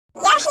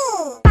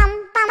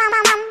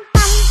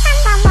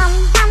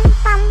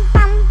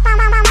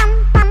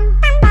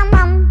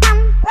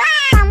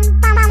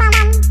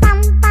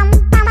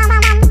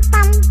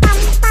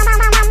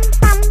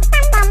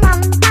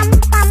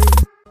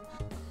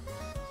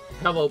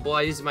Hello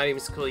boys, my name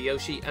is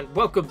Koyoshi, and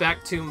welcome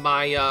back to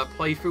my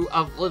playthrough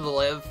of Live A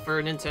Live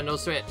for Nintendo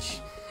Switch.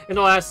 In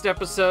the last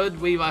episode,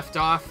 we left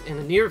off in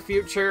the near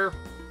future,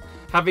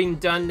 having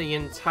done the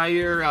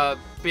entire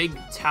big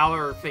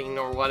tower thing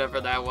or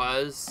whatever that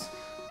was,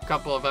 a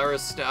couple of other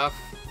stuff,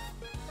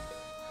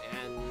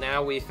 and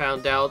now we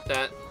found out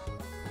that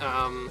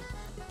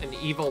an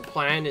evil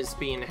plan is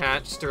being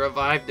hatched to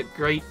revive the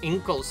Great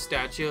Inkle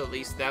statue, at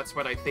least that's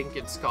what I think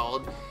it's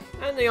called.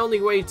 And the only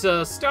way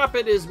to stop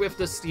it is with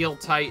the Steel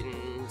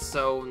Titan,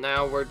 so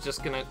now we're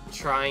just gonna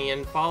try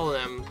and follow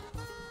them.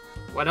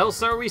 What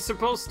else are we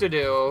supposed to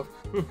do?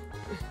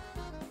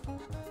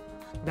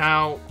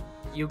 Now,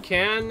 you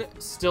can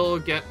still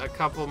get a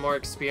couple more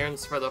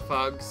experience for the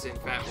thugs. In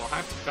fact, we'll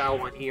have to bow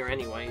one here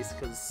anyways,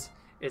 because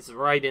it's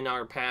right in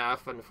our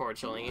path,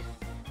 unfortunately.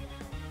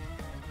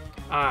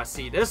 Ah,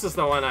 see, this is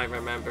the one I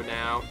remember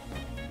now.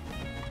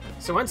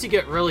 So once you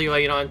get really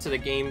late onto the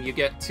game, you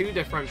get two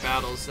different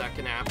battles that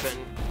can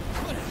happen.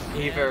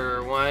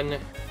 Either one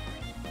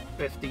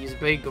with these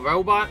big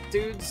robot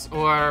dudes,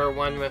 or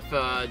one with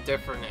a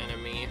different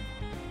enemy.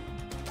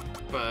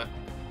 But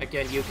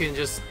again, you can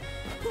just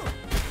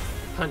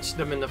punch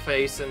them in the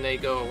face and they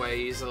go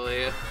away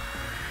easily.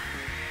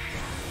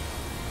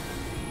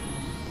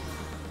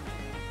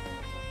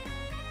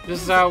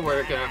 This is how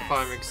we're gonna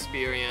farm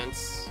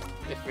experience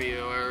if we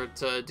were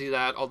to do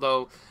that,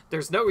 although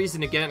there's no reason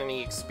to get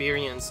any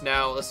experience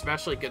now,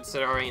 especially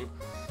considering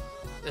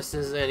this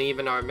isn't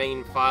even our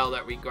main file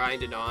that we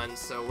grinded on,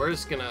 so we're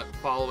just gonna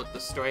follow with the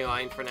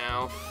storyline for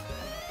now.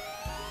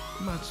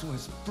 Mats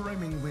was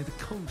brimming with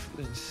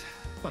confidence,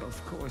 but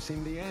of course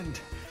in the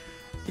end,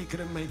 he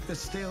couldn't make the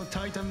Steel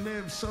Titan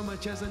move so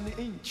much as an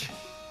inch.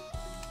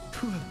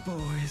 Poor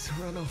boys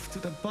run off to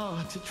the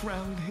bar to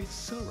drown his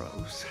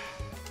sorrows.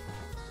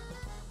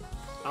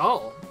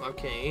 Oh,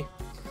 okay.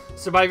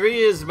 So by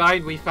reading his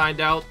mind, we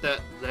find out that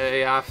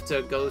they have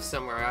to go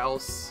somewhere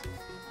else.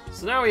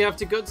 So now we have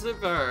to go to the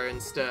bar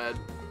instead.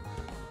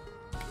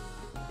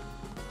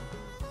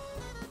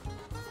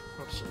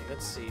 Actually,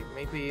 let's see.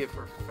 Maybe if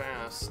we're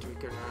fast, we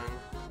can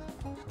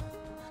run.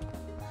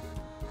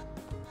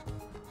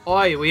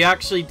 Oi, we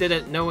actually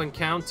didn't no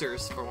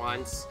encounters for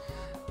once.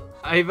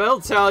 I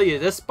will tell you,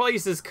 this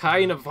place is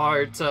kind of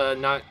hard to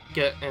not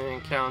get an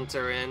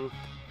encounter in.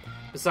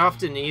 It's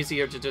often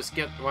easier to just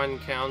get one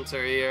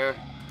counter here.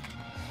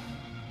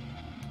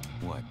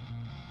 What?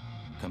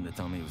 Come to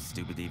tell me it was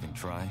stupid to even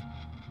try?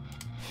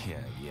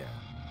 Yeah.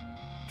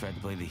 Tried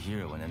to play the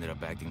hero and ended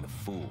up acting the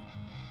fool.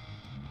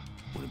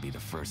 Wouldn't be the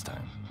first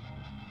time.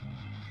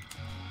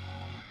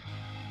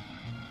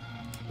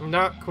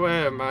 Not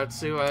queer,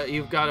 Matsu.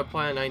 You've got a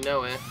plan, I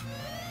know it.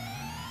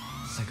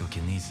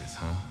 Psychokinesis,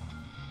 huh?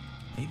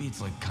 Maybe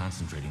it's like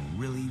concentrating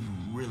really,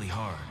 really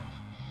hard.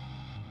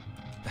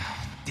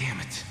 Damn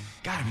it.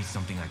 Gotta be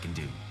something I can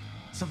do.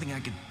 Something I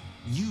could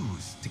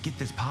use to get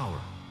this power.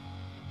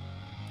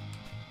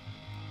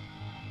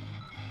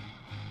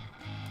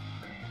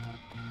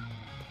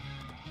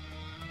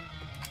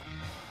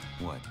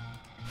 What?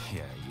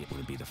 Yeah,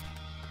 wouldn't be the...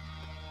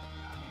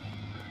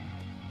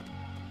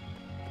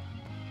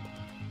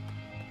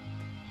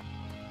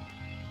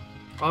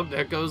 Oh,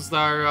 there goes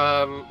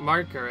our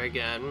marker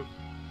again.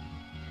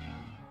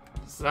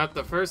 It's not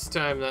the first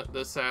time that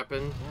this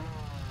happened.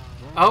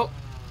 Oh!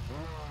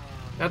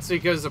 That's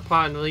because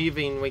upon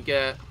leaving we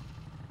get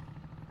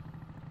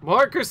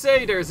more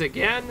Crusaders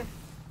again?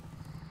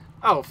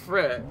 Oh,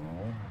 frick.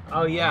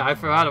 Oh yeah, I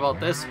forgot about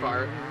this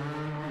part.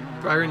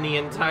 Burn the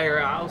entire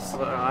house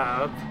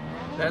up.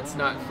 That's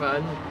not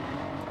fun.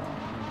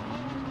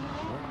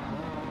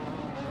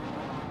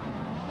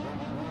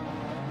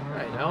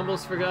 Right, I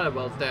almost forgot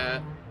about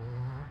that.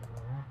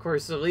 Of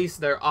course, at least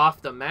they're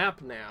off the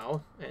map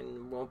now,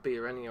 and won't be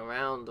running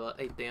around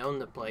like they own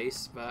the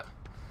place, but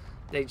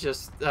they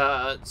just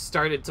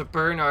started to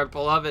burn our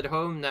beloved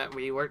home that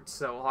we worked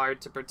so hard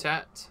to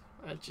protect.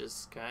 That's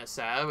just kind of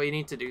sad. We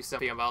need to do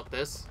something about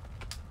this.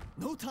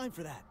 No time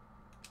for that.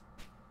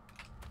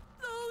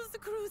 The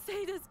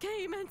Crusaders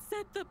came and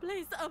set the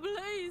place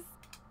ablaze.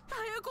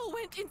 Kayako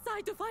went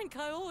inside to find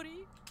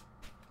Kaori.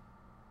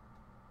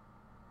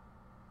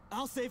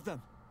 I'll save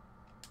them.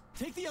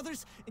 Take the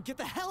others and get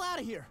the hell out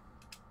of here.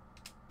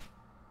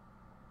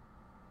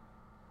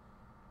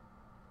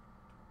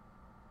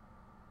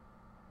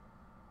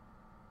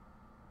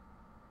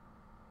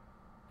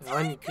 Kaori!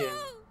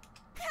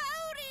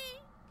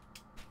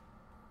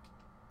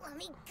 Let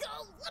me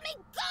go! Let me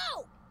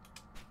go!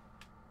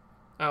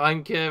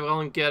 Unkid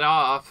won't get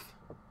off.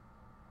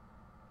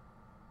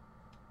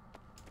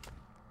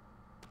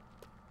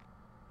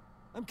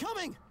 I'm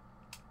coming!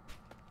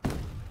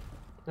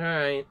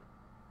 Alright.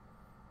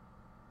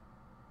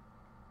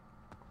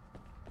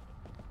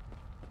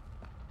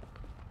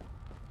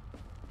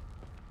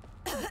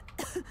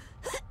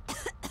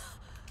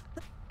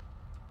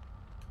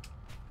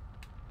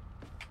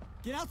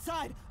 Get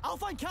outside! I'll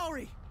find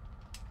Kaori!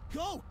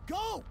 Go!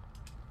 Go!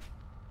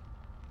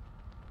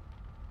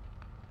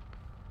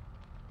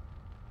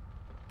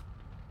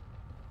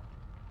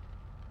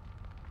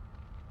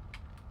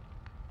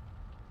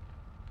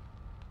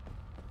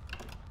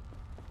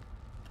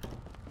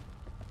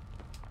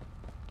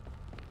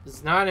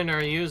 It's not in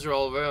our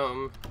usual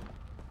room.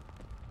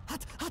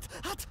 Hot, hot,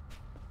 hot.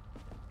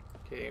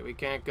 Okay, we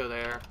can't go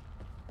there.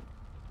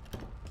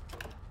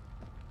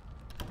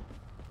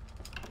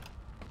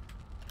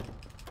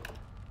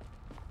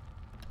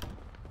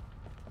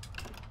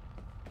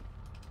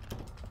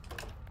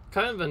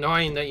 Kind of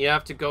annoying that you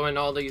have to go in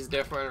all these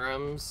different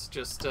rooms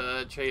just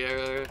to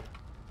trigger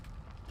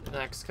the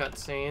next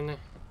cutscene.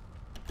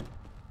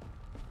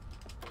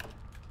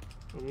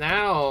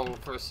 Now,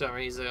 for some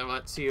reason, it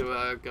lets you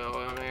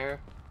go in there.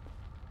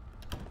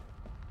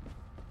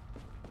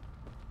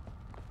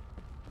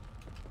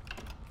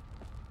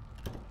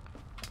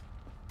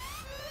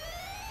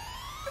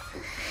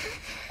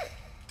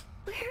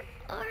 Where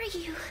are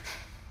you?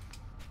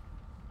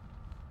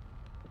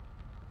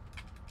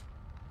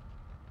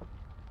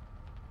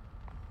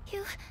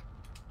 You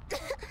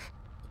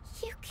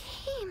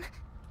came.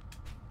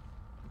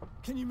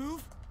 Can you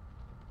move?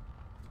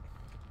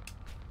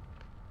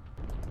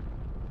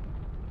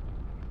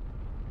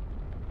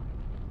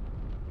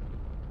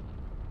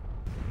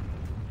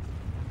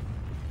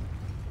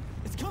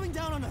 It's coming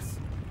down on us.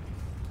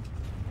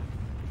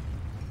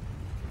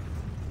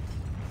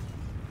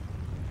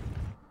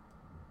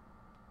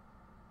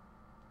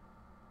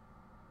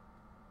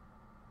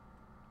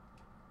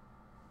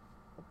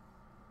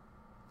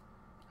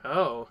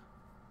 Oh.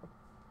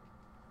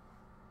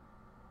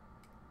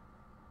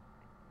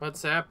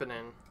 What's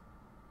happening?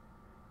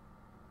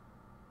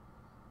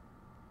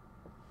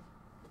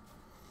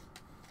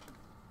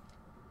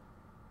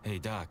 Hey,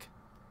 Doc.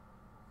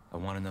 I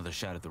want another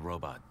shot at the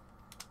robot.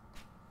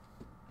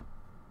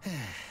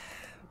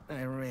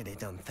 I really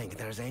don't think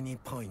there's any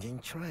point in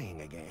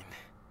trying again.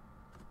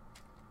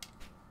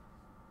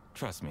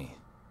 Trust me.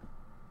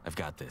 I've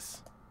got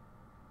this.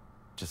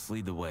 Just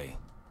lead the way.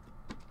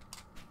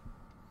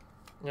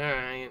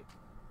 Alright,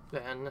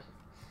 then.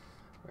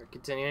 We're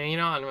continuing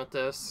on with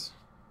this.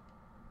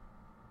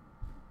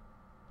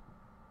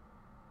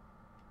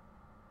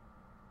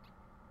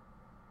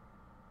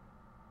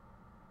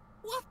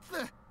 What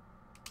the?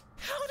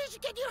 How did you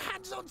get your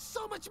hands on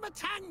so much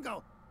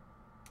Matango?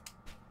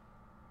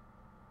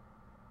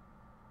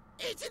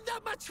 Eating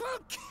that much will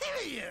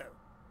kill you!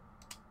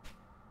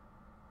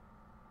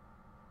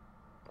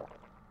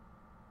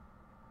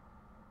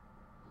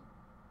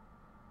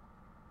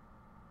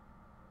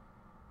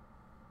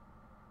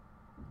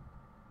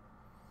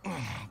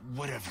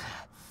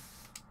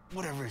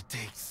 Whatever it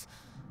takes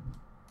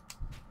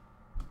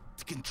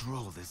to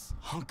control this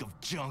hunk of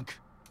junk.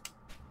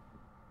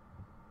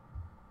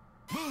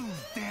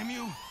 Move, damn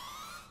you!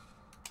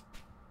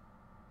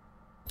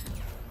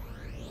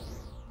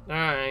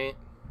 Alright.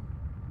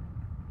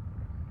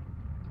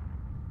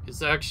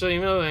 It's actually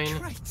moving.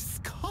 Great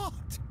Scott!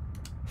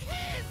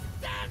 He's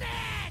done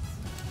it!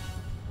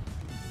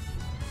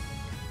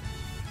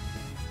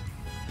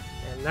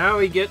 And now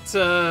we get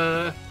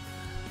to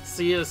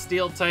see a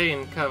Steel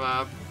Titan come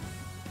up.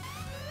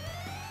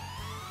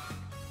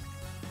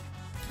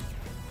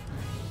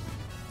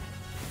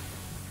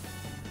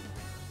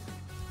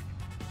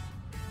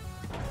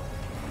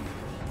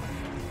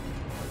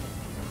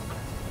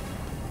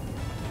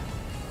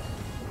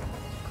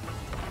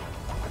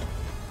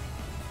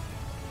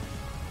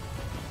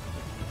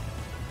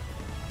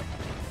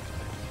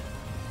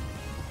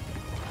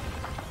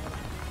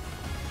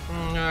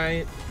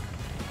 Alright.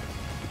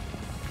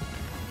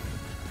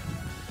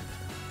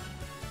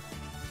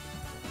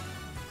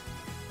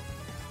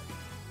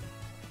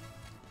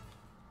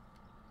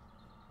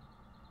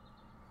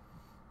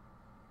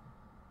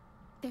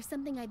 There's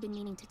something I've been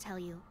meaning to tell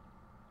you.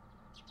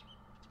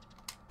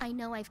 I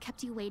know I've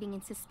kept you waiting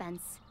in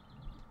suspense.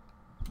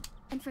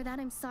 And for that,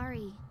 I'm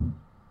sorry.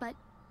 But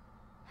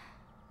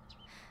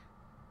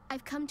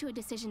I've come to a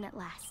decision at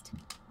last.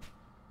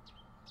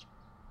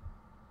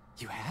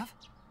 You have?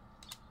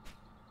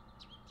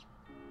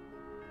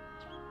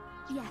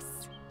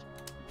 Yes.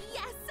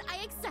 Yes,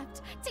 I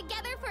accept.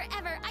 Together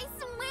forever, I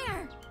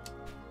swear.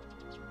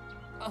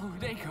 Oh,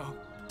 Reiko.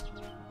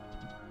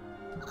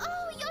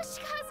 Oh,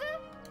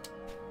 Yoshikazu.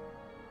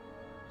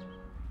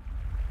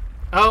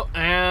 Oh,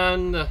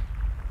 and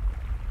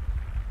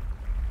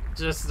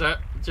just as I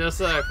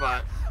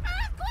thought.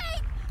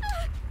 Earthquake!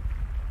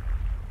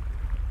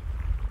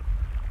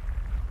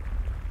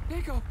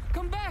 Reiko,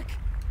 come back!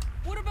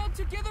 What about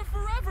together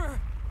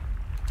forever?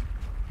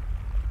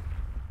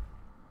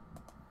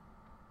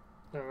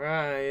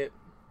 Alright.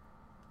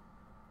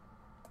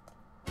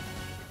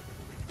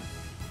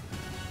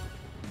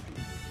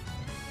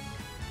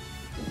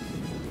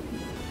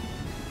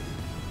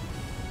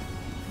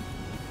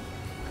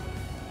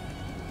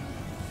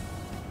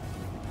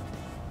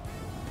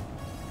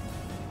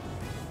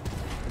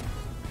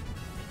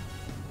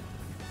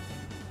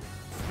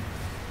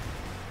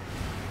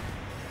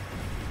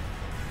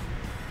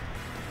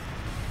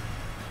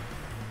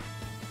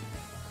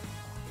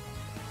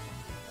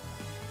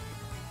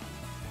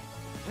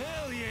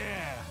 Hell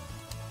yeah!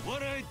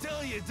 What'd I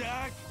tell you,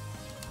 Doc?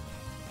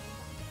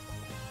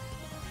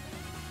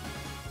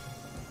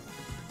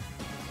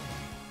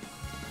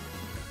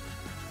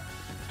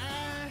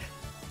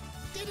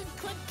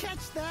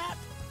 catch that?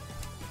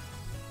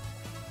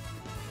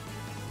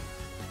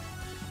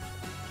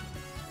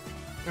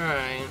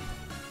 Alright.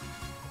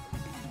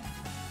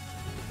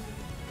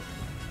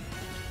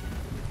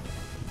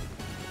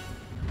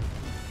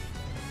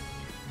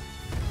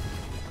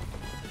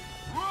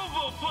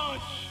 Robo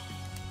Punch!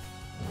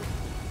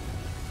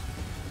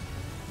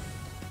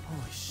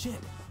 Holy shit.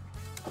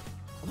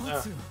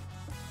 Matsu.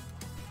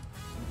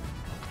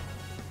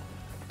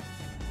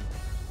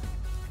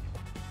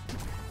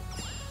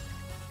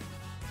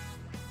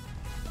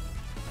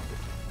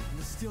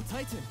 The Steel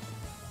Titan.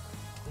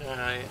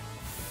 Alright.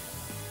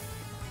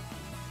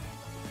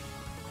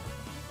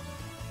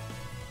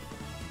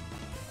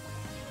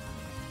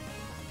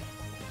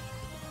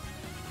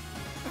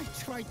 I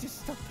tried to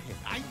stop him.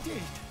 I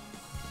did.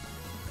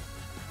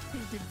 He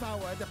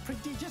devoured a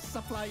prodigious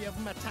supply of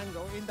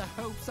Matango in the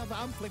hopes of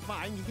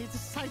amplifying his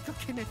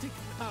psychokinetic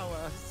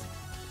powers.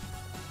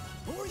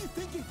 What were you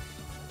thinking?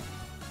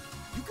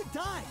 You could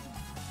die.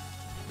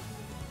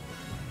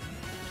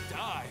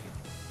 Die?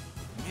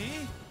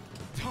 Me?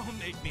 Don't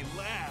make me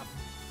laugh.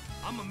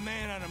 I'm a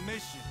man on a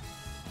mission.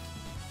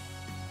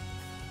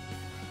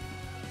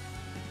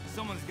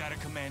 Someone's gotta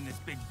command this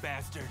big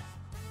bastard.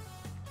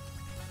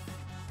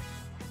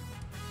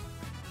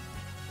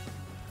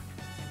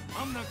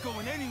 I'm not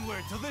going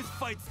anywhere till this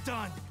fight's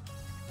done.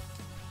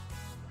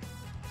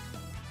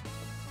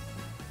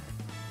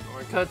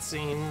 More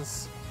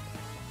cutscenes.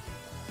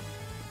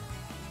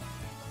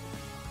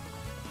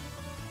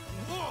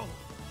 Whoa!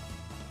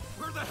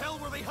 Where the hell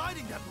were they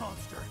hiding that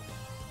monster?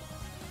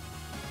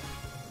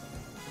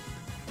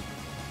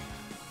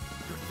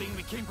 Good thing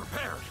we came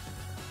prepared.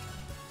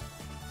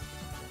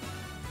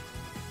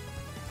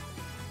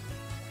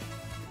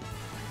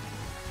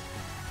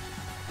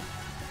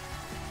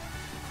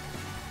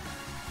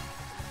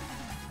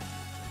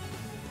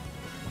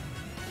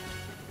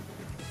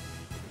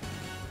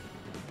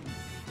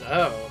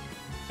 Oh,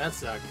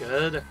 that's not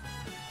good.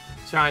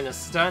 Trying to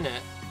stun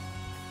it.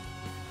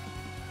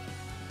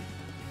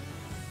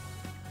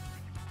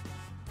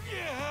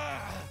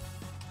 Yeah!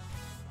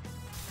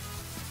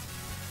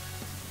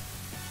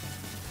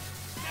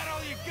 That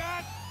all you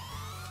got?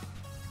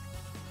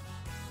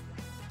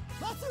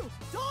 Matsu,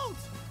 don't!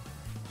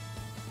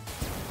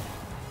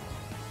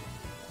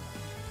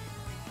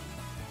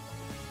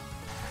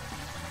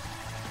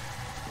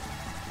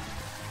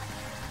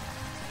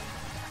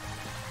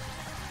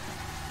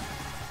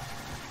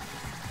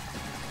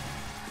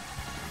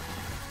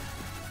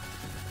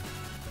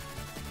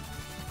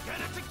 Get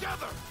it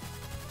together!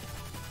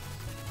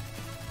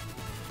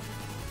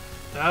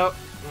 Oh,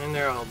 and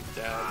they're all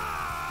dead. Ah!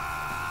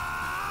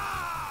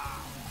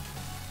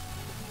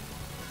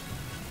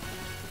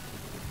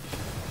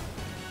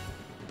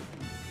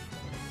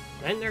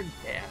 And they're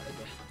dead.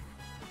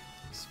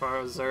 As far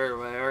as they're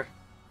aware.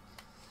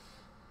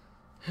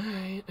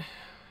 Alright.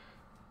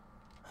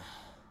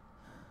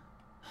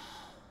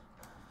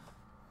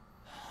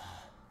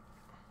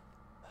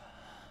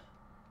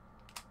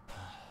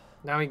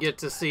 Now we get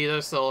to see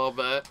this a little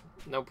bit.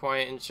 No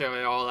point in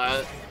showing all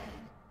that.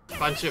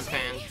 Bunch of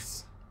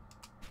pants.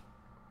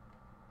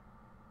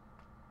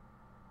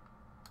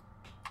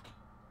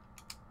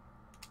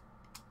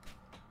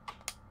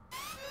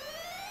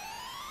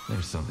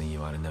 There's something you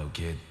ought to know,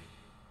 kid.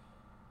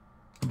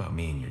 About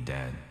me and your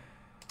dad.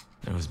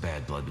 There was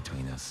bad blood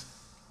between us.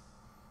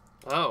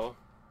 Oh.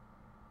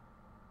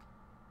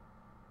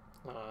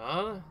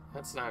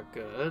 That's not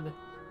good.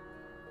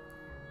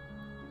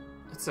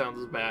 That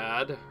sounds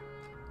bad.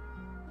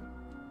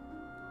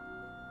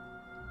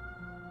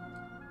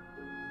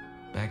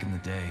 Back in the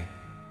day,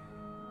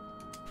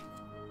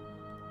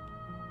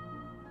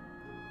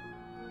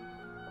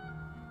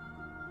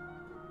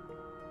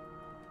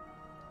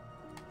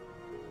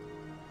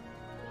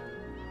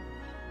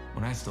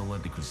 when I still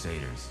led the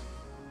Crusaders,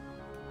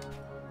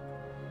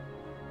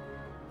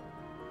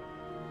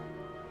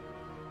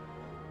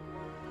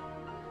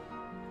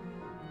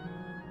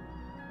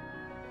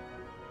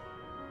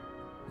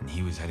 and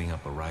he was heading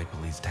up a riot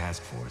police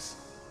task force.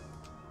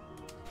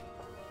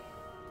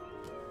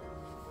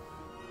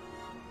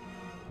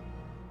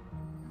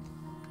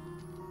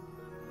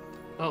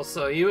 Oh,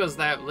 so he was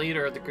that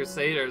leader of the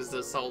Crusaders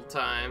this whole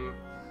time,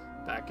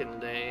 back in the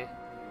day.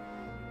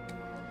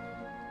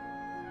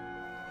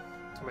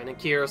 When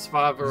Akira's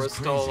father was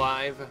still crazy.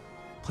 alive.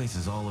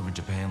 Places all over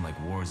Japan like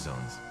war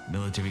zones,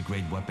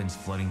 military-grade weapons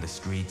flooding the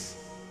streets.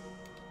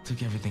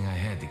 Took everything I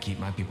had to keep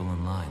my people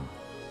in line.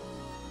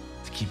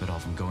 To keep it all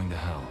from going to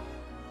hell.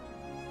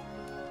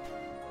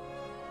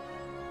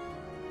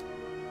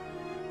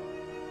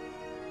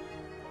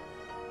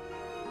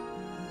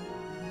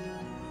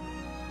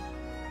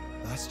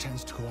 Last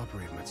chance to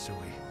cooperate, Matsui.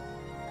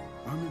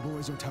 Army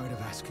boys are tired of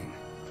asking.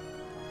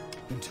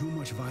 Been too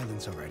much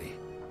violence already.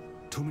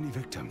 Too many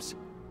victims.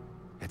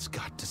 It's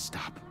got to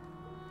stop.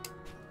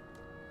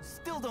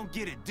 Still don't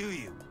get it, do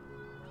you?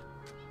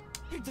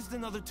 You're just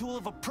another tool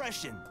of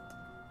oppression.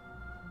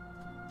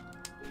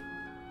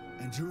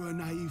 And you're a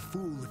naive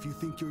fool if you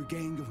think your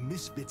gang of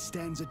misfits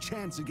stands a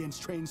chance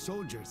against trained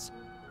soldiers.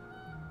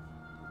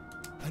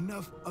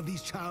 Enough of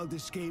these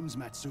childish games,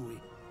 Matsui.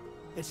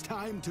 It's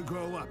time to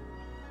grow up.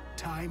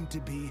 Time to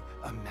be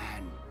a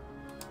man.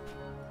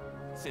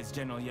 Says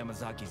General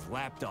Yamazaki's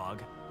lapdog.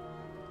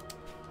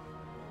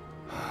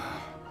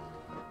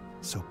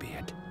 So be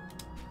it.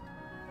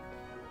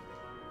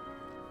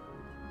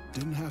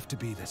 Didn't have to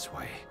be this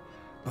way,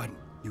 but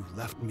you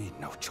left me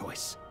no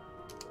choice.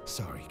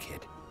 Sorry,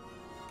 kid.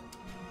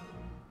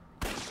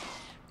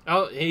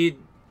 Oh, he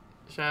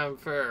shot him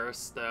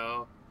first,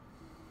 though.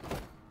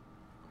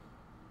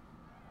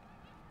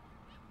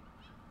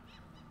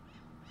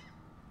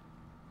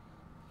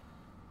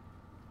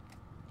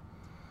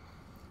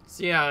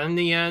 So yeah, in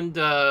the end,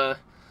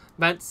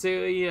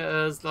 Matsui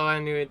is the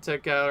one who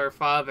took out our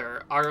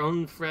father. Our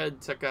own Fred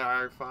took out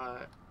our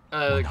father.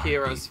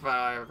 Kira's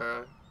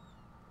father.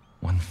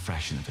 One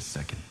fraction of a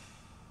second.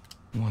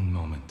 One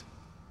moment.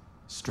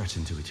 Stretch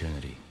into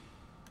eternity.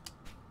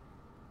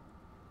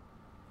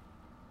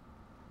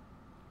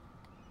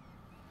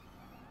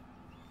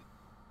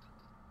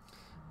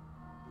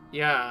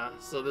 Yeah,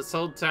 so this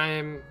whole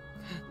time,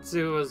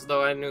 Tsu was the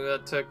one who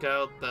took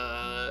out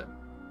the...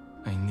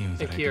 I knew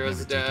that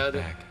Akira's I could never dad.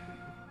 take it back.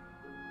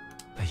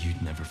 That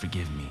you'd never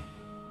forgive me.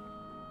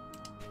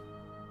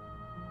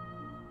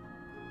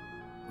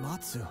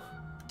 Matsu.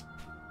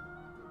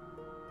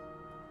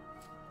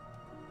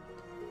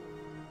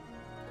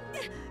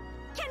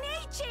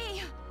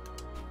 Kenichi!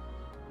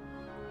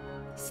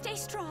 Stay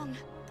strong.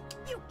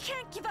 You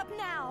can't give up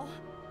now.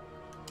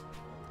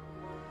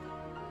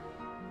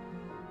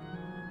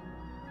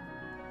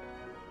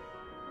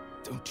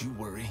 Don't you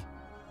worry.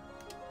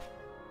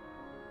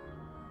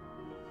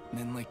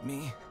 Men like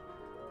me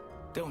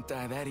don't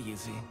die that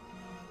easy.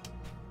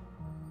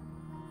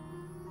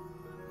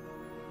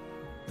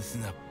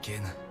 Listen up,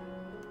 kid.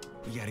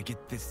 We gotta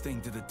get this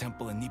thing to the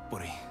temple in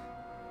Nippuri.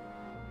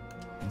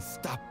 And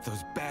stop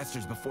those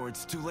bastards before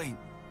it's too late.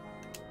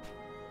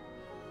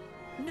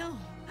 No.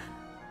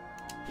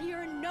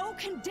 You're in no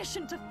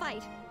condition to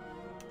fight.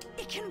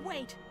 It can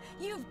wait.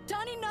 You've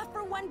done enough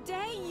for one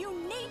day. You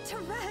need to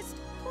rest.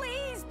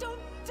 Please don't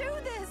do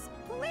this.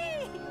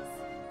 Please.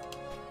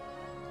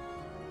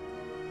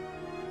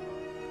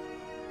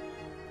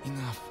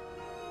 Enough.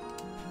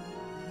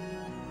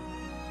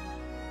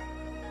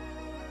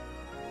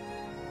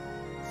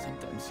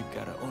 Sometimes you've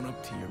gotta own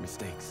up to your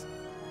mistakes.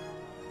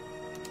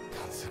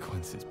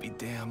 Consequences be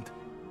damned.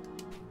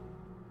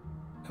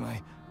 Am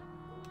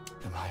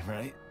I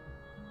right?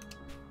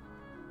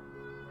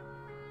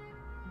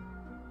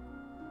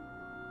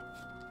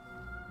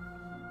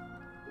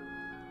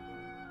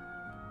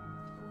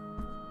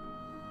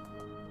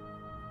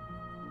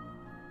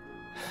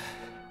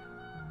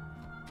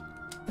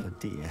 Oh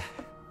dear.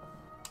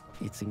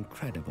 It's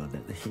incredible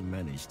that he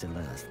managed to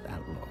last that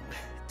long,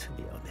 to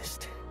be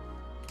honest.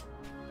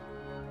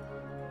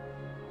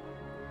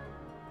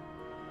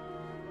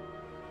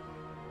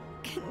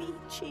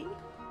 Kenichi.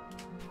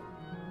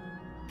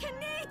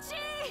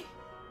 Kenichi!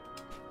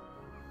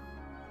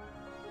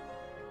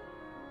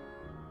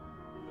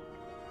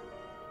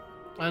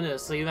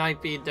 Honestly, he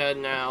might be dead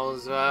now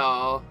as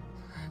well.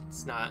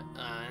 It's not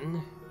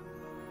on.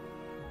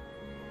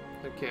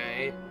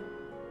 Okay.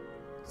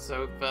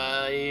 So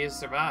if he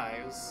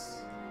survives.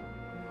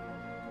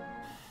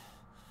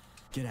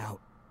 Get out.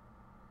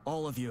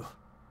 All of you.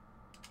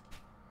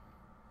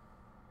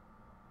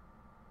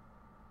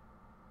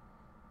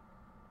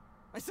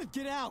 I said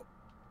get out!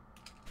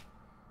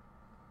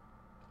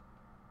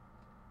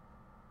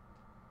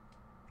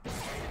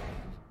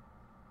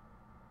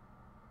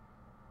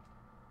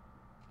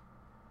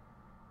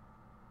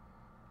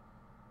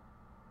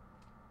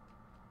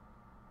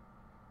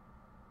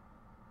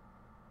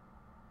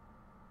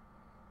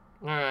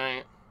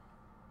 Alright.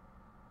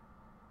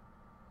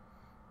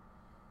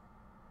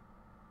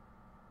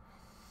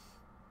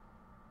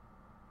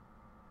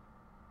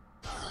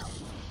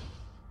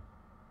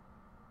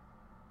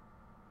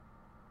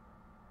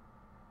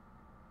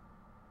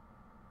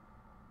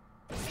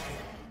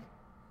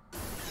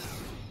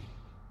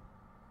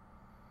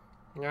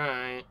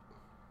 Alright.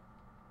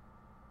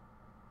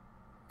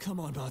 Come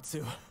on,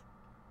 Matsu.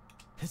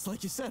 It's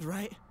like you said,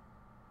 right?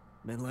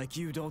 Men like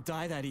you don't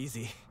die that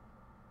easy.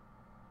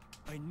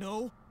 I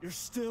know you're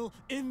still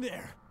in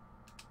there.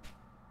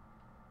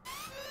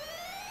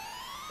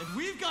 And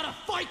we've got a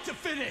fight to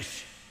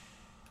finish!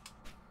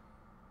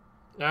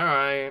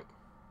 Alright.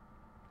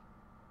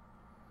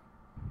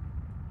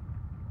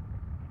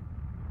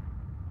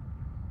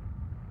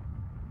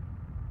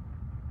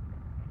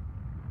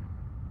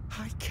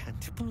 I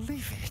can't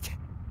believe it.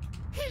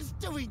 He's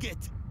doing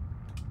it!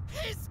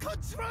 He's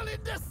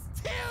controlling the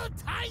Steel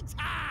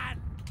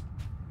Titan!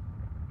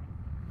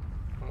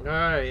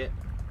 Alright.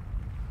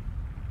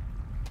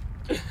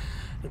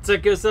 It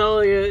took us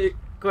only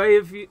quite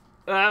a few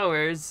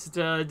hours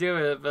to do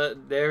it,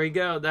 but there we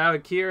go. Now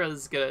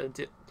Akira's gonna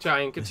try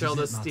and control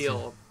the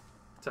steel.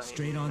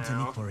 Straight on to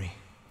Nippuri.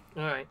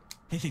 Alright.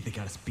 They think they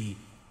got us beat.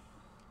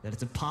 That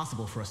it's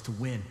impossible for us to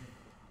win.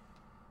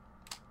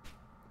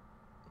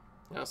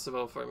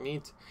 Possible for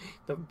me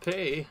to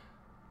pay.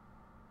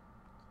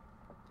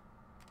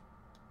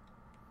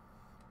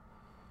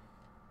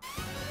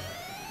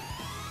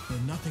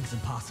 When nothing's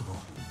impossible.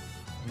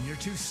 When you're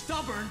too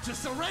stubborn to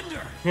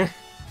surrender.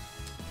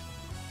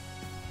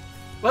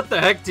 What the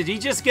heck? Did he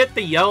just get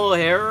the yellow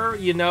hair?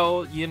 You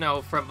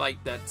know, from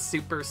like that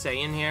Super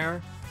Saiyan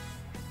hair?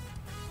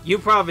 You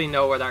probably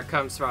know where that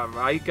comes from,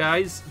 right,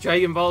 guys?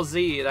 Dragon Ball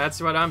Z, that's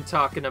what I'm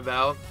talking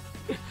about.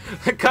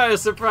 I'm kind of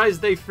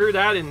surprised they threw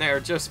that in there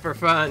just for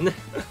fun.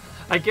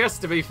 I guess,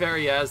 to be fair,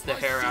 he has the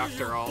hair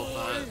after all,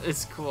 but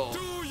it's cool.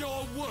 Do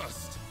your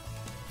worst,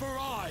 for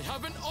I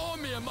have an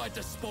army at my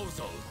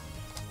disposal.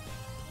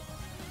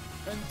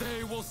 And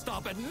they will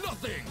stop at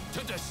nothing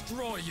to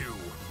destroy you.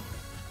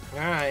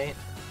 Alright.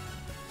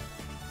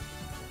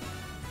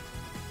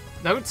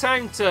 No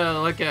time to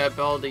look at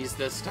abilities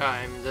this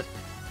time. The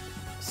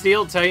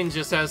Steel Titan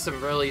just has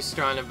some really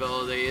strong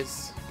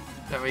abilities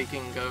that we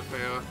can go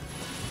through.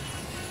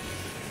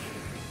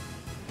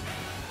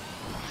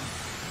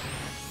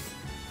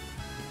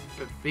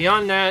 But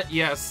beyond that,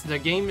 yes, the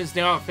game is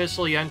now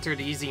officially entered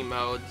easy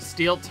mode.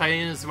 Steel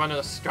Titan is one of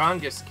the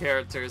strongest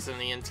characters in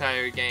the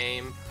entire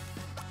game.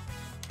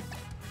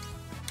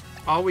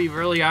 All we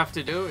really have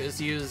to do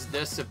is use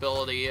this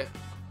ability,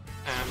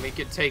 and we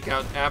could take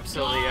out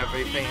absolutely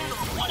everything.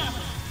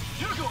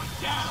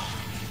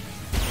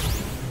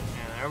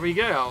 And there we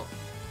go.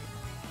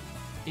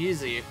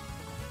 Easy.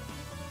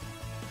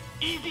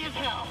 Easy as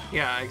hell.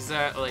 Yeah,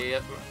 exactly,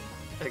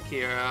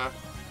 Akira.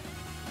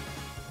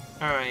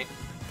 Alright.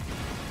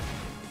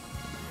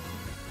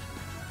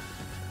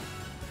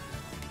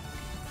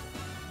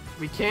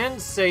 We can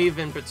save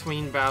in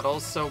between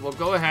battles, so we'll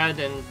go ahead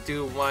and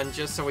do one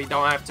just so we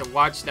don't have to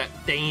watch that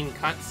Dane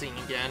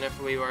cutscene again if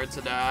we were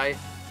to die.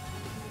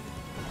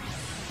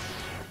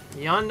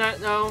 Beyond that,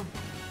 though,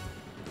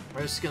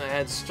 we're just gonna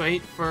head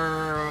straight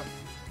for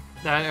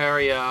that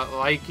area,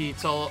 like he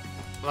told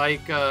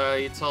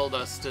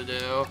us to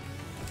do.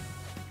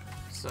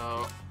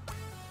 So,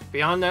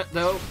 beyond that,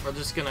 though, we're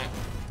just gonna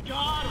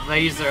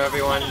laser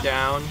everyone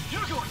down.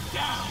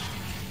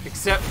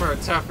 Except for a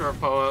tougher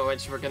opponent,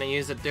 which we're gonna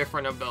use a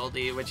different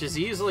ability, which is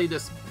usually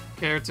this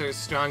character's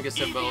strongest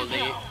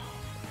ability.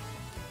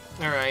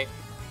 Alright.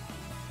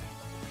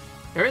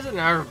 There is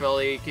another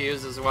ability you can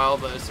use as well,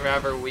 but it's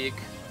rather weak.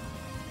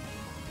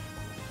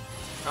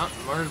 Oh,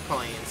 more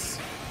planes.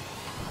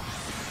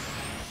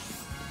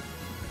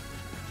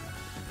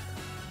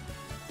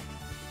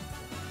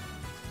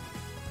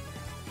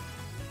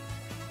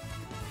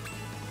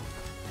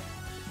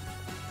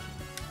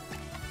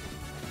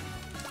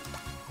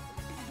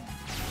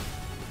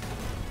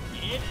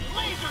 It's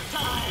laser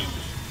time!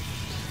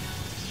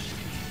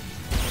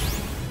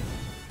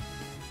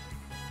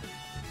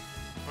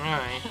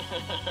 Alright.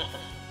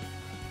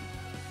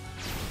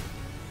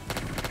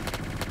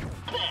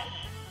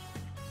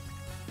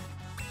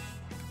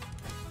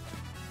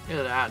 Look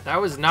at that.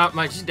 That was not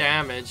much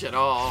damage at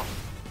all.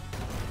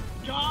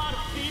 God,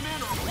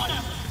 demon, or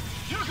whatever,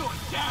 you're going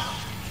down!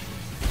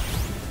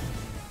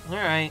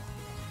 Alright.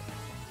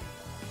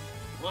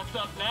 What's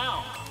up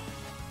now?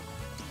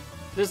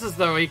 This is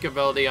the weak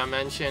ability I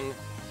mentioned.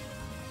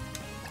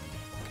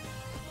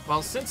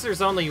 Well, since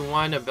there's only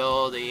one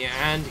ability,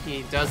 and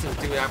he doesn't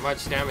do that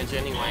much damage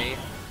anyway.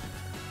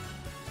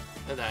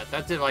 Look at that.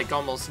 That did, like,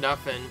 almost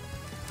nothing.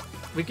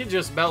 We could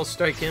just Metal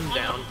Strike him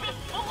down.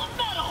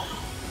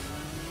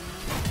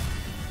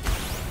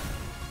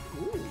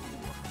 Ooh.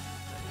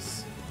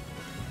 Nice.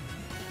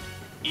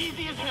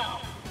 Easy as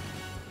hell.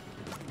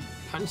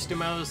 Punched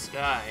him out of the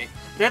sky.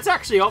 That's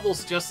actually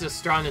almost just as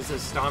strong as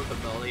his Stomp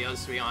ability,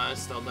 let's be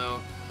honest, although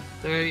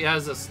there he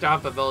has a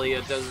Stomp ability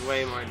that does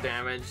way more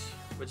damage,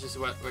 which is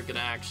what we're gonna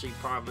actually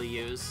probably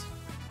use.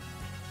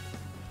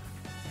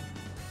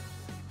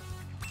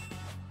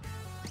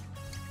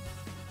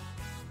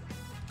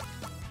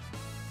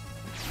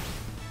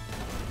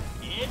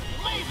 It's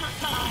laser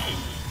time!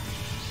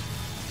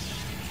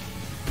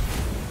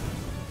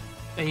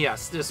 And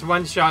yes, this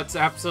one-shots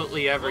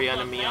absolutely every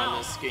enemy on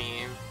this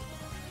game.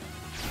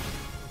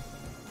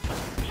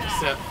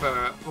 Except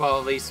for, well,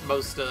 at least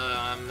most of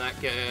them that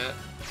get it.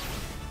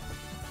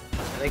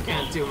 They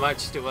can't do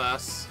much to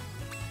us.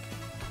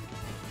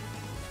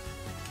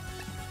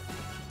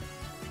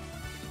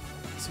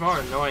 It's more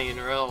annoying,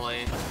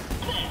 really,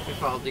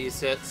 with all these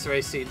hits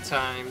wasting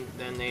time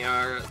than they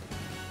are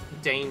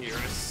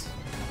dangerous.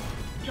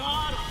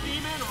 God,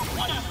 demon, or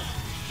whatever,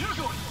 you're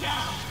going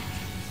down!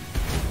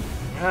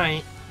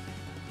 Alright.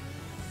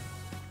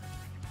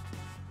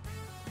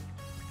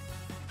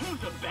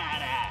 Who's a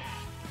badass?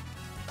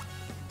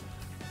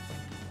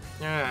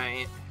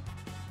 Alright.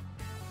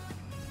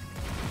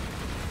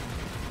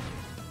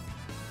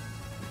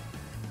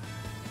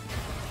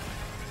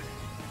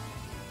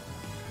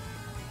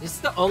 This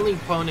is the only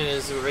opponent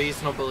is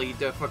reasonably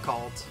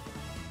difficult.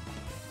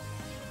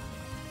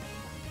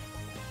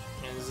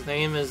 And his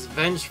name is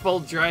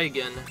Vengeful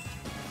Dragon.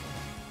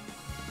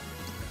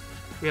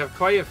 We have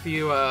quite a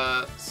few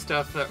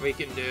stuff that we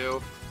can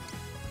do.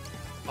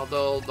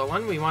 Although the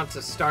one we want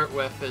to start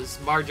with is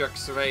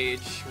Marduk's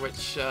Rage,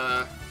 which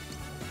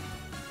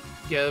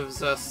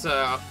gives us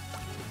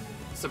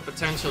some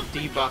potential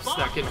debuffs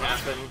that can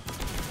happen.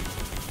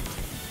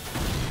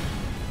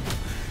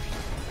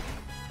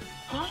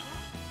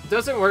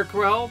 doesn't work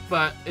well,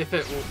 but if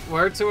it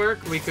were to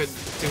work, we could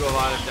do a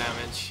lot of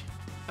damage.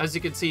 As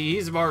you can see,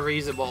 he's more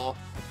reasonable,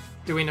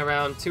 doing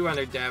around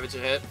 200 damage a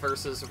hit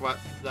versus what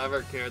the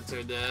other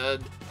character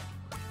did.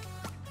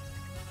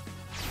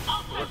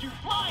 I'll set you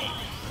flying!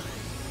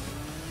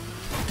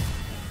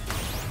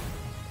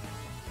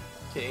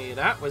 Okay,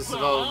 that was the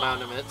low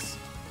amount of hits.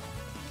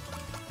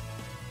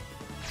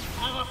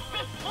 I'm a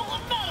fistful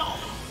of metal!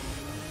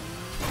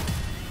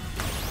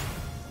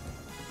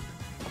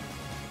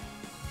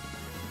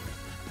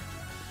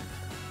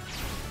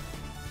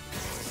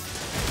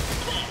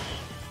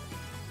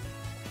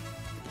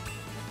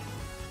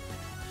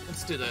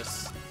 Let's do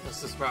this.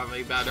 This is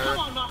probably better. Come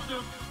on,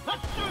 Natsu!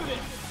 Let's do this!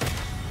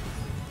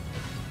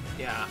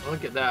 Yeah,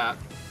 look at that.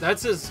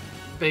 That's his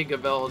big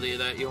ability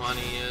that you want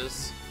to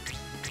use.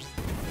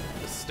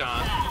 The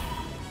stun.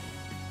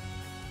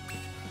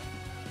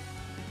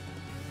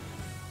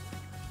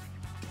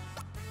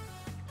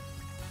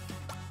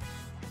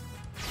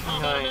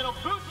 Okay. Little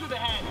boot to the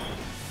head.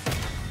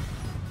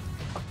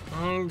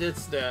 And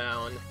it's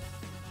down.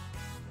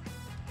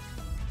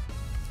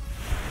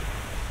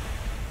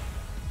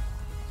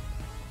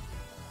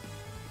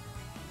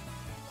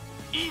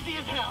 Easy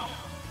as hell.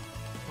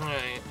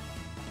 Alright.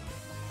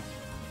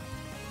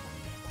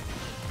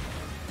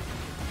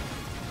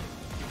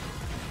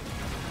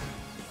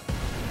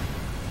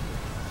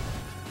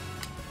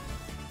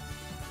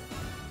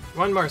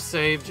 One more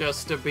save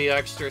just to be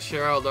extra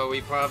sure, although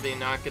we're probably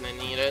not gonna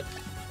need it.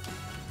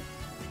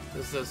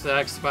 This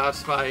next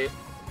boss fight,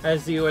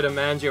 as you would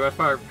imagine with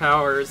our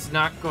power, is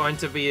not going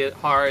to be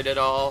hard at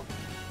all.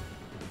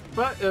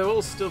 But it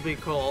will still be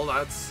cool,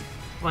 that's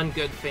one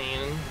good thing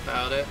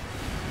about it.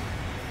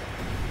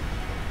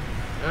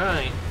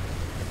 Alright.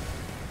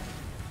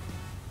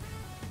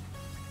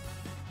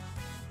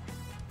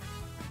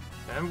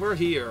 And we're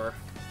here.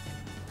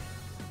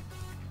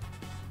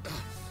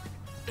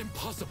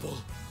 Impossible!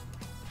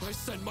 I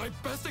sent my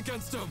best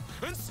against him,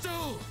 and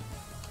still...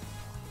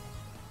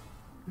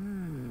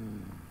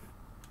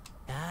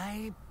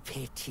 I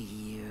pity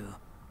you.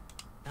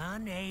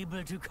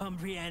 Unable to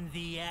comprehend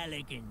the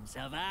elegance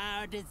of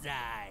our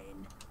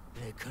design.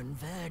 The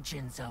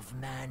convergence of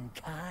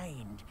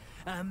mankind.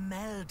 A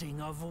melding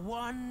of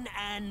one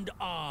and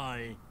all.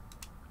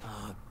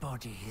 Our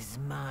bodies,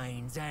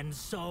 minds, and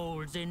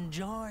souls in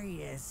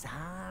joyous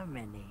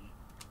harmony.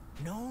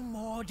 No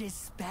more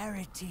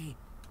disparity.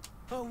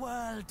 A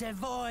world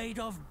devoid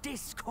of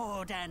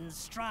discord and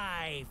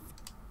strife.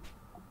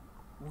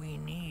 We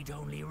need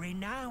only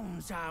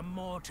renounce our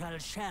mortal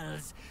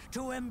shells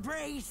to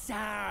embrace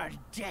our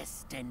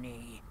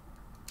destiny.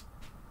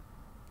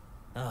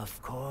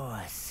 Of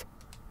course,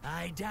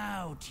 I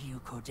doubt you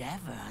could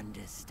ever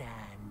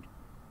understand.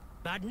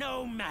 But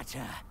no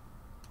matter.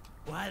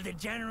 While the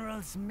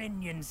General's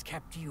minions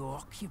kept you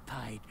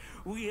occupied,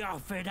 we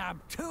offered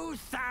up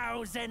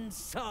 2,000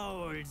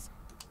 souls.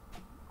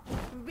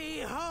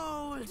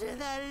 Behold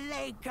the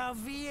Lake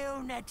of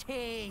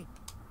Unity!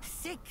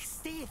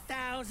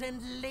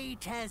 60,000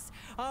 liters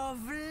of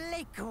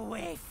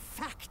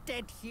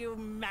liquefacted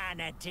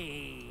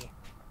humanity!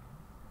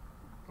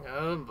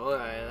 Oh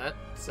boy, that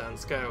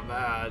sounds kind of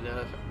bad,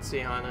 to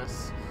be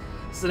honest.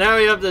 So now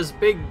we have this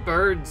big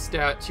bird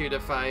statue to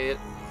fight.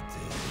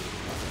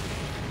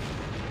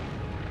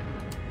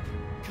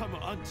 Come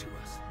unto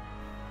us.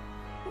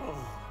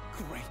 Oh,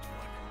 great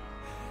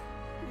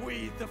one.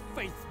 We the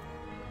faithful.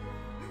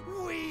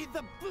 We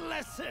the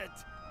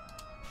blessed.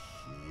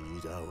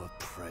 Heed our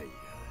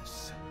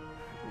prayers.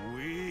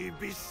 We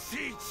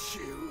beseech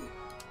you.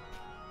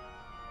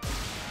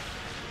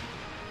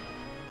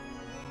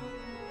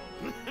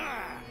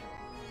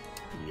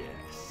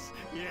 Yes,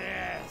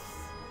 yes.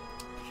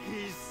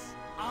 His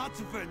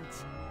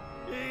advent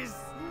is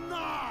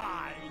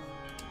nigh.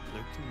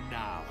 Look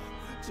now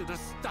to the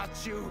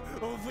statue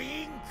of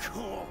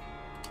Inko.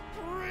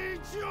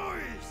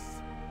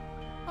 Rejoice!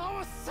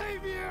 Our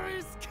savior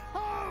is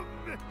come!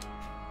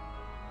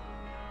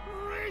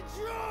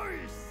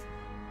 Rejoice!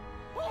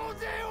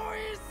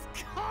 Odeo is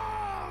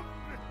come!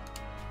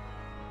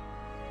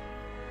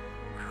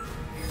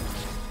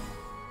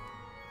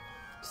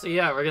 So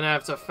yeah, we're gonna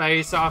have to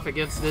face off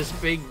against this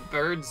big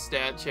bird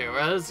statue.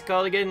 What is it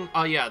called again?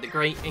 Oh yeah, the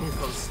Great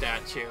Inko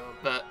statue,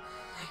 but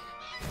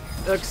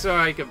looks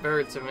like a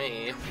bird to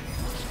me.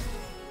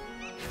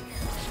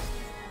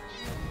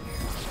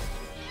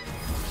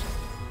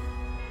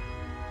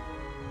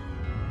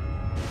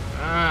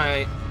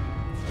 Alright.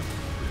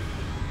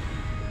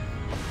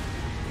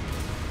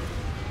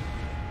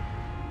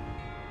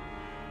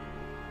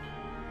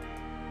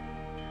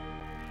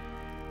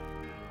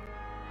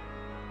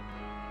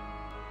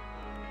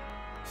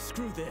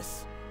 Screw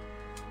this.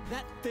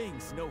 That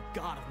thing's no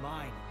god of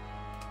mine.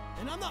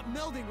 And I'm not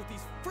melding with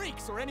these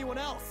freaks or anyone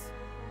else.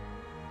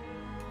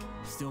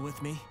 Still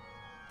with me?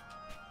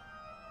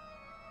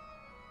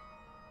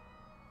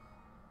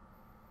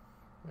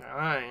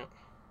 Alright.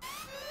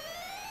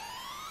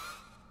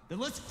 Then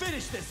let's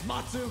finish this,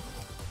 Matsu!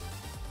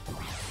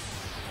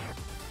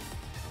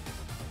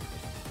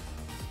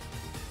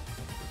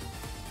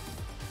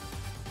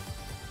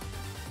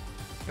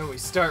 And we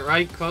start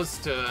right close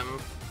to him.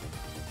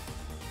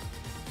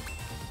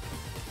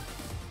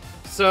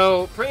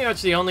 So, pretty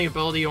much the only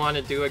ability you want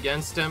to do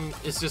against him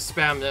is just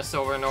spam this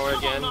over and over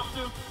again.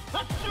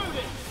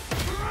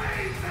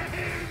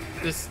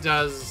 This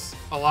does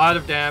a lot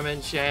of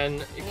damage,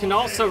 and it can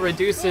also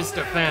reduce his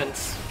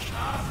defense.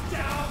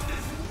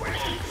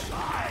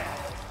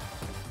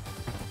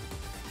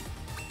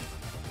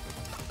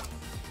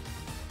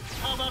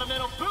 How about a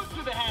metal boot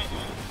to the head?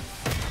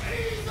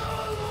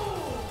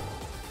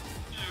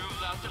 You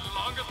lasted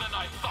longer than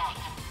I thought.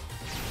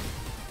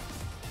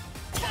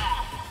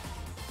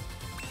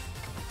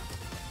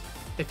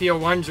 If you're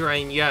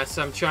wondering, yes,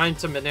 I'm trying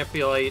to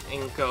manipulate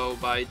Inko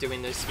by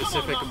doing these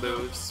specific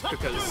moves,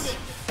 because...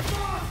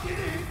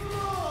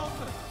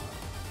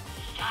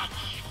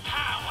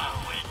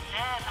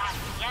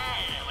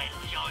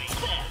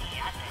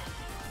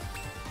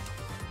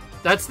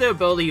 That's the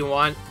ability you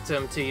want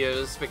him to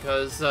use,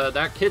 because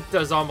that kit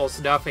does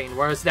almost nothing,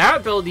 whereas that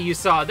ability you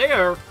saw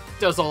there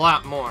does a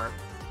lot more.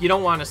 You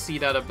don't want to see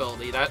that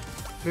ability. That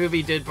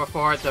movie did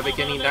before at the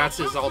beginning, that's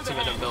his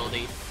ultimate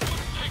ability.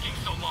 Taking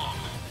so long.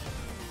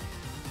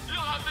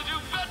 You'll have to do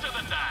better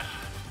than that.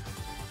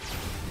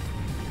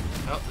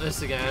 Oh,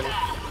 this again.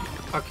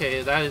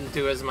 Okay, that didn't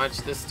do as much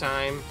this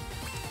time.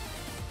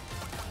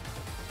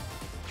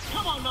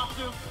 Come on,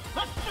 Natsu.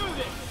 Let's do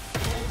this.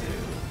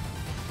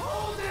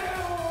 Hold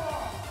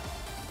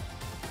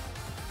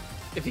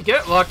If you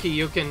get lucky,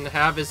 you can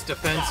have his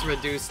defense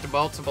reduced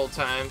multiple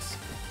times.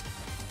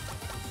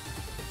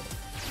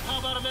 How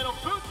about a metal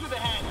boot to the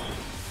head?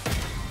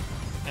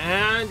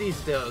 And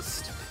he's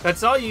dosed.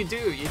 That's all you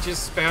do. You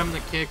just spam the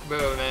kick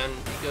move and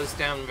he goes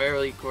down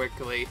very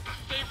quickly.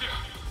 Savior,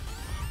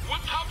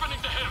 what's happening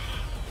to him?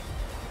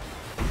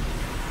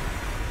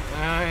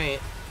 Alright.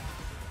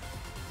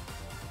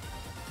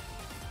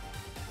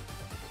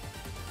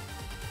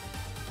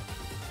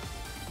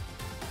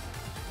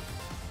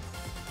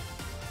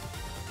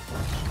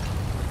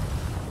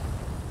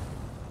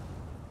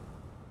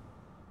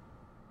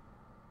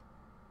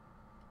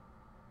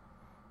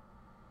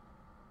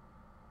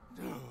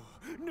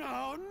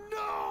 No,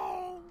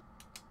 no!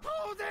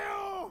 Oh,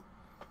 no!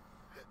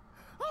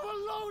 Our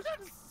Lord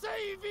and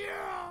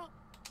Savior!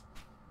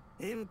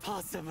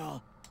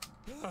 Impossible!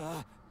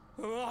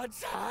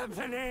 What's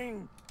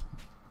happening?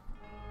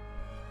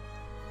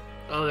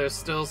 Oh, there's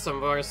still some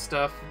more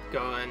stuff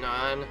going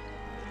on.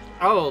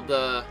 Oh,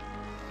 the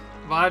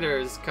water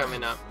is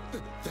coming up.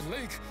 The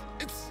lake,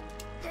 it's...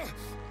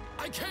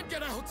 I can't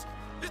get out!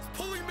 It's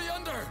pulling me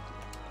under!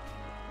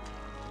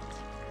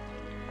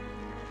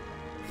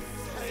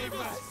 Save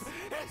us!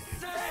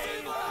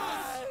 Save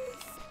us!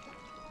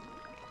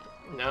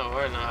 No,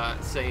 we're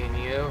not saying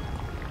you.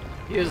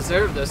 You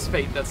deserve this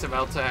fate that's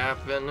about to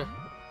happen.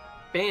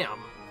 Bam!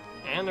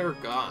 And they're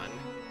gone.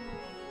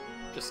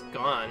 Just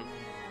gone.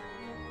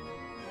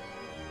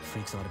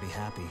 Freaks ought to be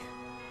happy.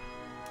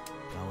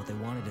 Got what they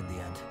wanted in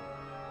the end.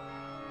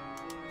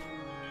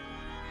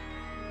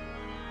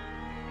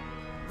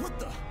 What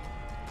the?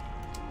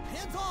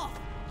 Hands off!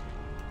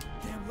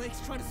 Damn lake's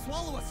trying to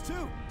swallow us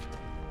too!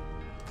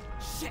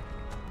 Shit!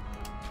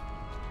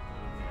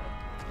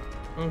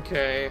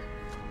 Okay.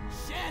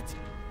 Shit!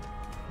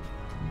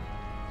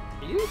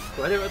 Are you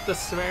quit it with the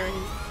swearing,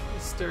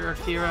 Mr.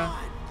 Akira?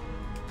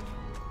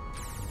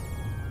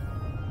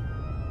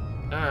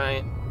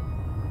 Alright.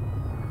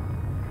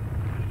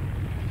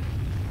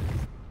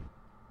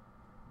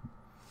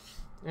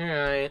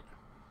 Alright.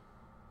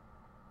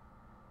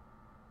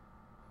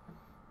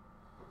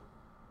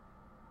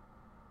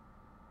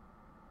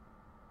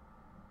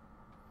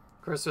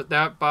 Of course, with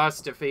that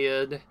boss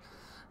defeated,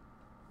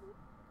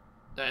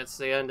 that's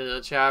the end of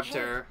the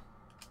chapter.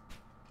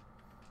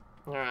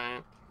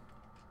 Alright.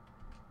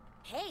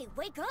 Hey,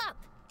 wake up!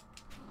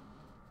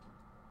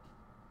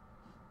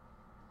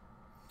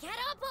 Get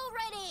up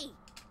already!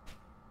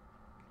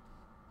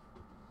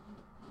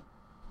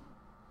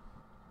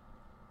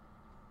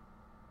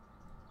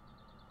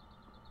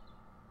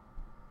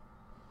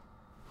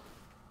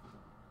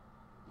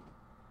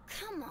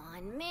 Come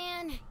on,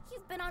 man.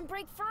 You've been on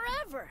break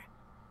forever.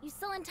 You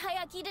still in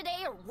Taiyaki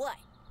today or what?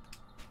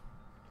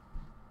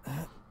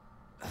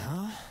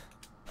 Huh?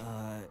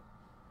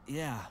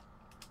 Yeah.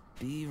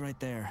 Be right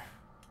there.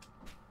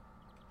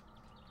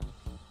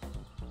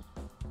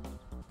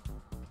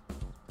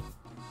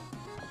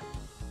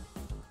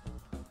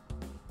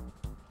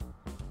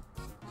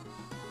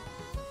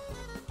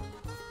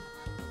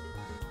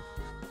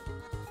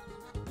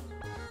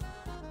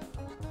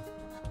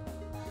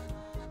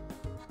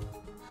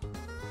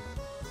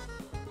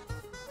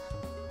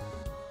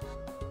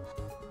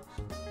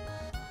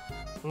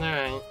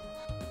 Alright.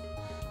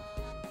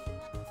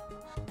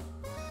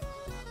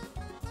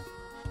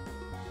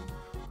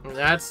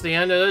 That's the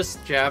end of this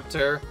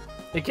chapter.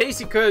 In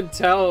case you couldn't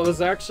tell, it was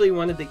actually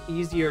one of the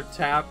easier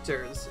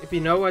chapters. If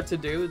you know what to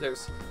do,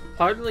 there's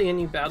hardly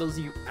any battles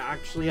you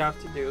actually have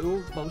to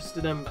do. Most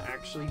of them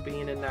actually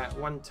being in that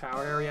one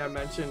tower area I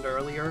mentioned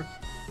earlier.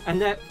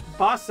 And that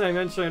boss I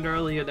mentioned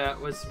earlier that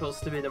was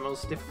supposed to be the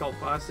most difficult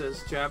boss of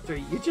this chapter,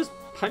 you just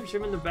punch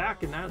him in the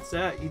back and that's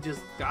it. He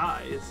just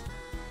dies.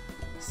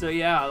 So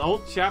yeah, the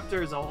whole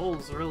chapter as a whole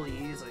is really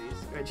easy,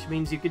 which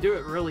means you can do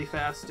it really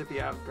fast if you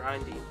have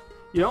grinding.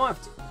 You don't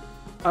have to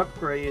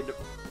upgrade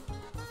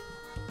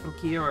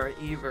Kira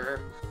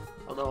either,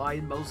 although I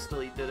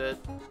mostly did it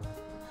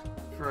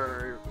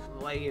for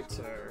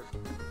later.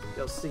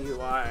 You'll see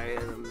why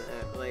in a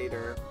minute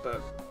later,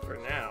 but for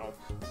now,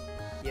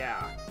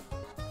 yeah.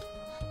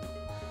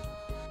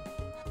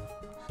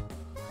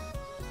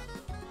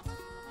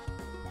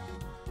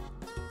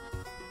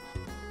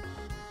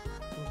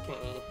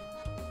 Okay.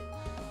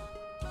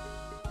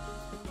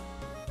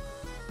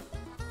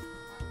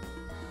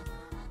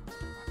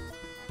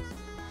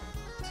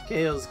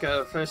 Takeo's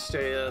got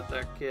frustrated at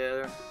that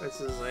kid. What's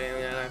his name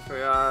again? I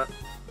forgot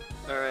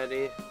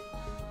already.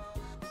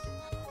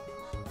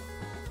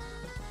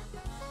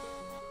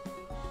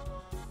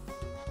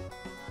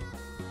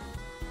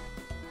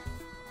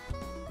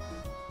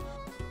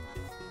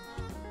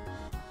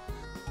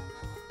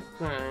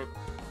 Alright.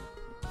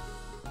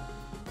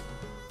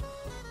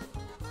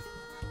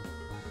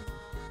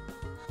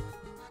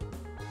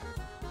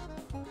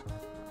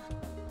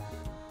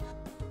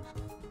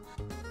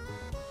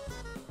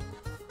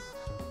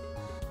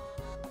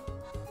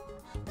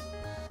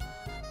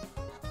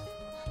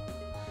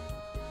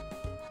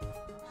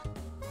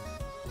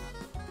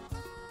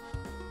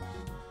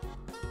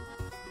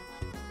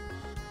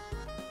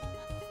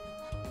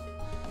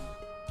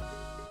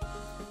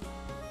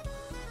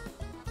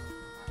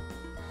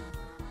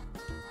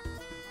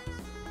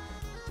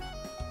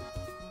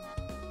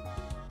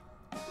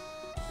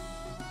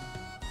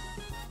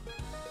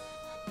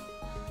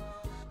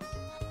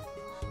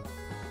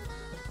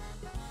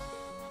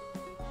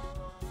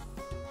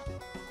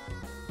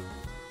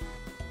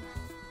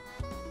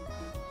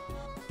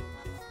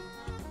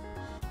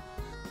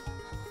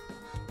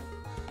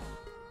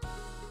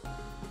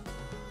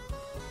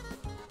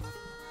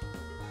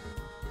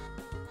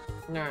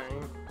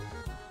 Alright.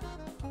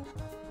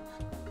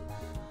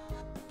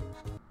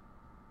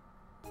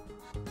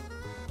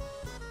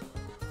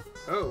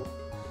 Oh.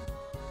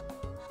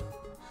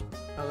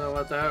 I don't know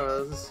what that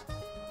was.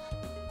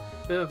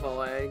 Bit of a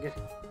lag.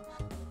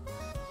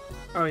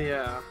 Oh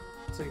yeah.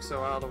 It takes a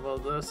while to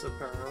load this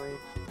apparently.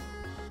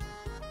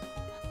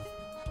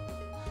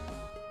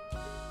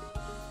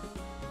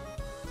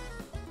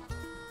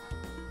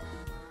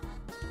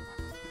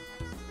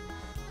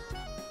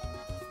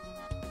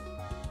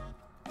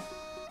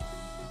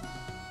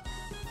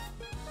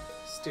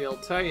 Steel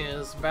Titan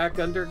is back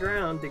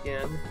underground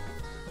again.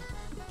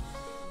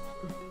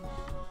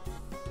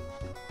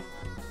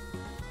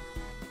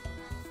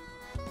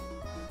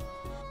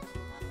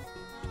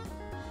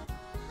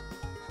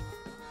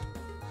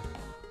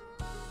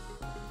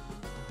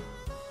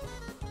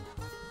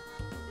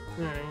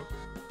 Alright.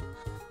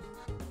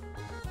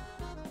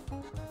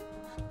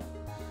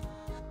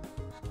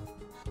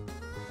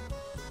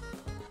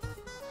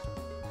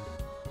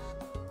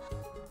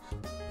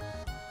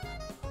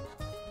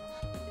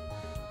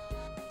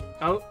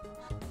 Oh.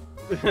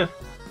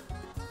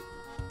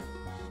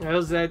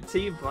 There's that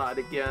teapot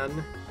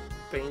again.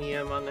 Banging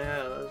him on the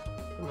head.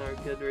 For no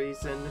good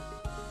reason.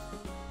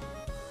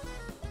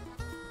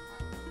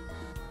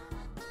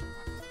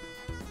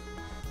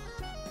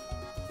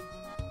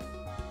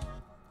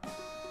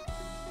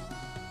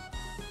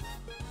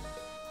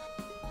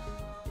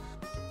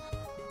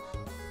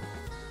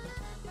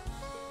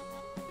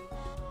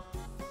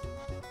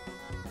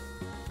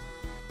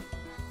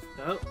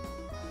 Oh.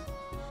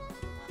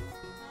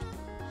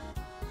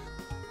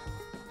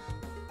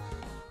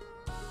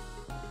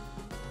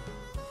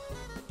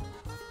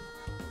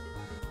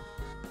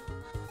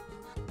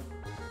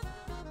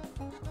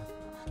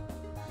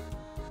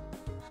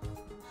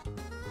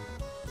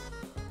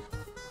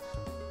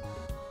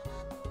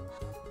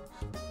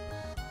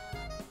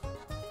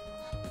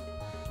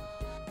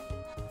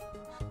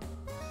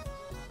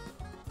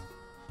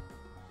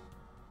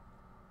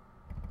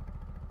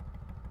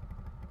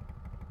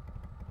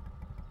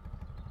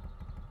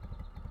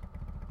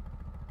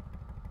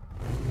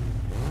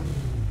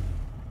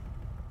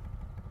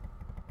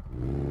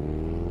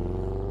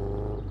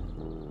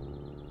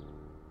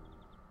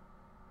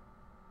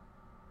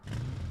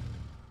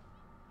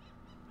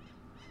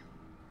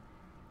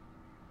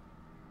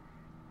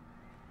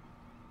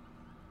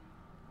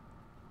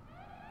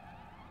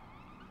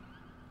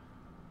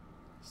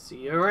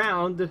 See you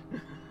around.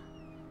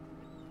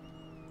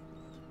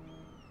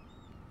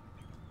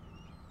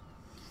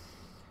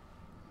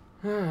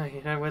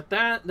 And with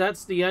that,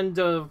 that's the end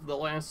of the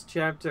last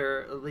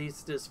chapter, at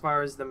least as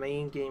far as the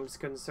main game's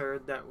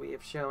concerned, that we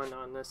have shown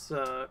on this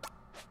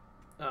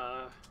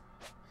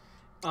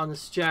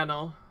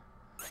channel.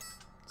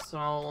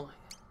 So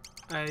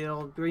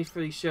I'll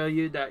briefly show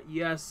you that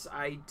yes,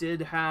 I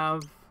did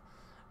have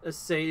a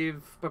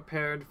save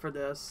prepared for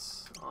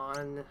this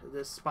on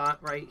this spot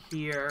right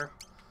here.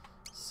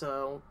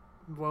 So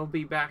we'll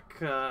be back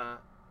to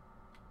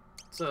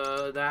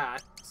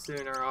that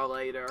sooner or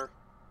later.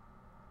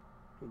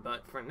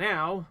 But for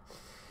now,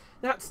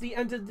 that's the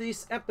end of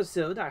this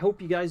episode. I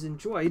hope you guys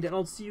enjoyed, and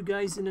I'll see you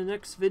guys in the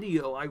next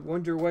video. I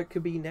wonder what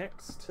could be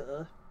next.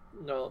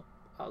 No,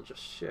 I'll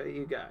just show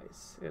you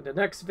guys in the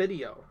next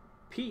video.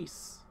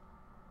 Peace.